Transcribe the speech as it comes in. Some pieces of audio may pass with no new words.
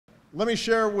Let me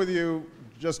share with you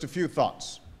just a few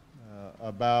thoughts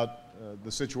about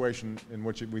the situation in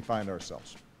which we find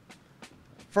ourselves.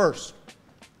 First,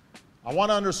 I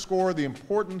want to underscore the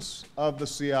importance of the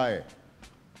CIA.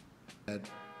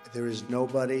 There is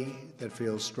nobody that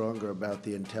feels stronger about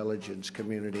the intelligence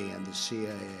community and the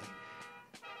CIA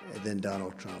than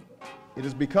Donald Trump. It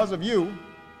is because of you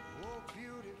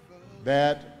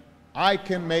that I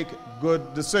can make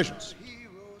good decisions.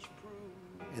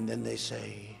 And then they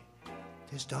say,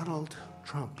 there's Donald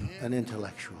Trump, an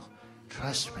intellectual.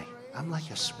 Trust me, I'm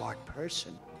like a smart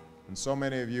person. And so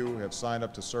many of you have signed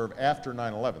up to serve after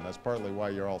 9/11. That's partly why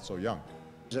you're all so young.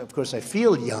 Of course, I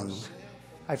feel young.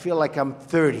 I feel like I'm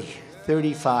 30,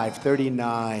 35,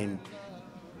 39.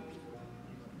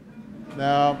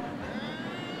 Now,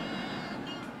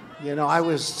 you know, I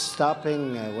was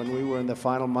stopping when we were in the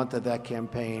final month of that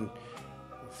campaign,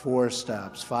 4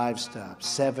 stops, 5 stops,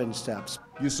 7 stops.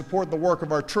 you support the work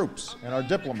of our troops and our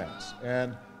diplomats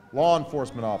and law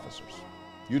enforcement officers.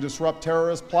 You disrupt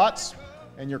terrorist plots,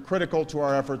 and you're critical to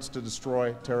our efforts to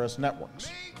destroy terrorist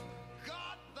networks.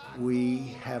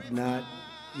 We have not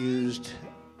used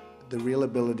the real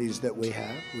abilities that we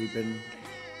have. We've been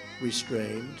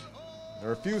restrained. There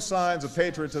are few signs of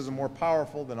patriotism more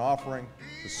powerful than offering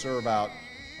to serve out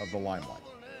of the limelight.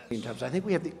 I think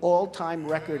we have the all-time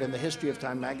record in the history of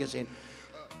Time magazine.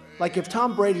 Like if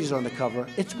Tom Brady's on the cover,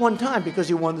 it's one time because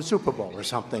he won the Super Bowl or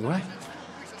something, right?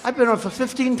 I've been on for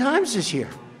 15 times this year.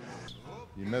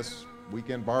 You miss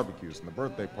weekend barbecues and the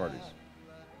birthday parties,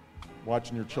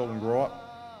 watching your children grow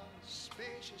up.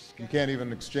 You can't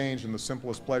even exchange in the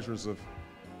simplest pleasures of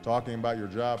talking about your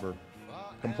job or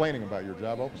complaining about your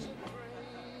job openly.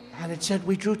 And it said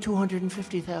we drew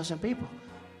 250,000 people.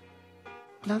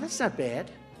 Now that's not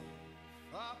bad,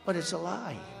 but it's a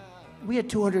lie. We had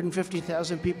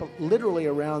 250,000 people literally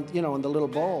around, you know, in the little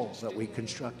bowls that we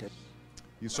constructed.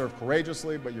 You serve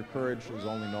courageously, but your courage is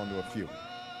only known to a few.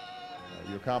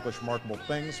 You accomplish remarkable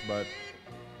things, but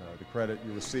the credit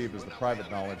you receive is the private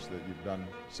knowledge that you've done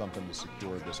something to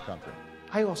secure this country.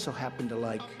 I also happen to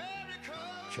like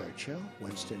Churchill,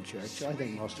 Winston Churchill. I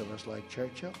think most of us like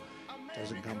Churchill.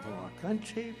 Doesn't come from our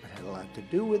country, but had a lot to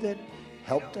do with it,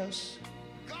 helped us.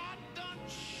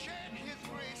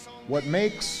 What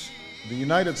makes the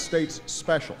United States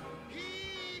special,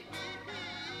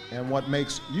 and what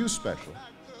makes you special,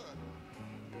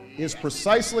 is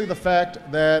precisely the fact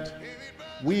that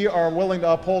we are willing to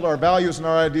uphold our values and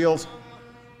our ideals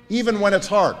even when it's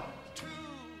hard.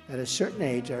 At a certain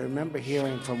age, I remember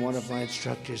hearing from one of my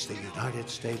instructors, the United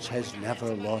States has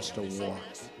never lost a war.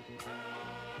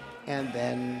 And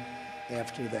then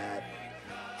after that,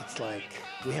 it's like,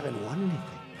 we haven't won anything.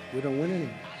 We don't win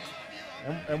anything.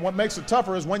 And what makes it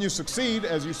tougher is when you succeed,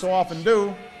 as you so often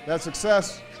do, that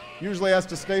success usually has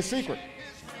to stay secret.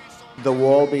 The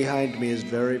wall behind me is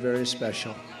very, very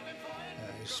special.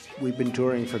 We've been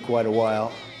touring for quite a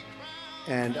while.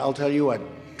 And I'll tell you what,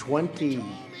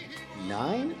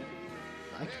 29?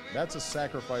 That's a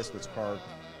sacrifice that's carved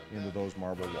into those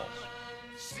marble walls.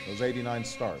 Those 89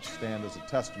 stars stand as a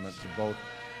testament to both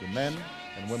the men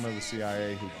and women of the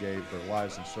CIA who gave their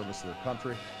lives in service to their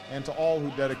country, and to all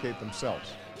who dedicate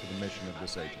themselves to the mission of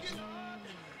this agency.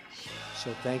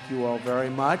 So thank you all very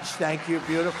much. Thank you,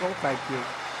 beautiful. Thank you.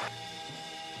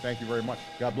 Thank you very much.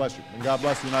 God bless you, and God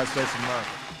bless the United States of America.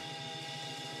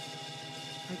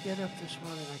 I get up this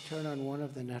morning, I turn on one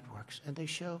of the networks, and they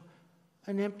show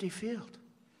an empty field.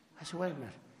 I said, wait a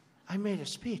minute. I made a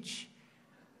speech.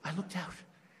 I looked out.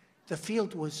 The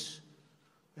field was,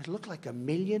 it looked like 1.5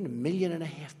 million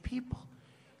people.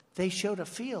 They showed a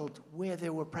field where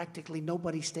there were practically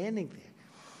nobody standing there.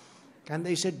 And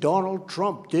they said, Donald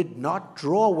Trump did not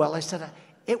draw well. I said,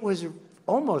 it was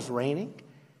almost raining.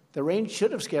 The rain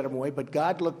should have scared him away, but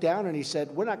God looked down and he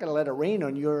said, we're not going to let it rain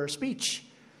on your speech.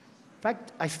 In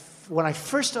fact, when I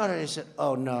first started, I said,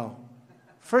 oh no.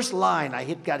 First line,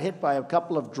 got hit by a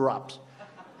couple of drops.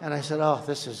 And I said, oh,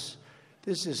 this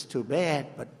is too bad,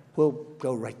 but we'll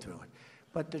go right through it.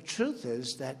 But the truth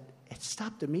is that it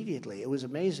stopped immediately. It was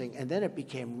amazing. And then it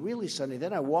became really sunny.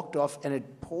 Then I walked off and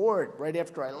it poured right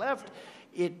after I left.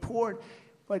 It poured.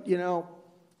 But, you know,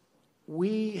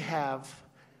 we have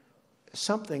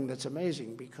something that's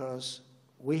amazing because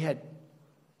we had,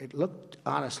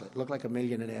 honestly, it looked like 1.5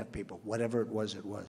 million people. Whatever it was, it was.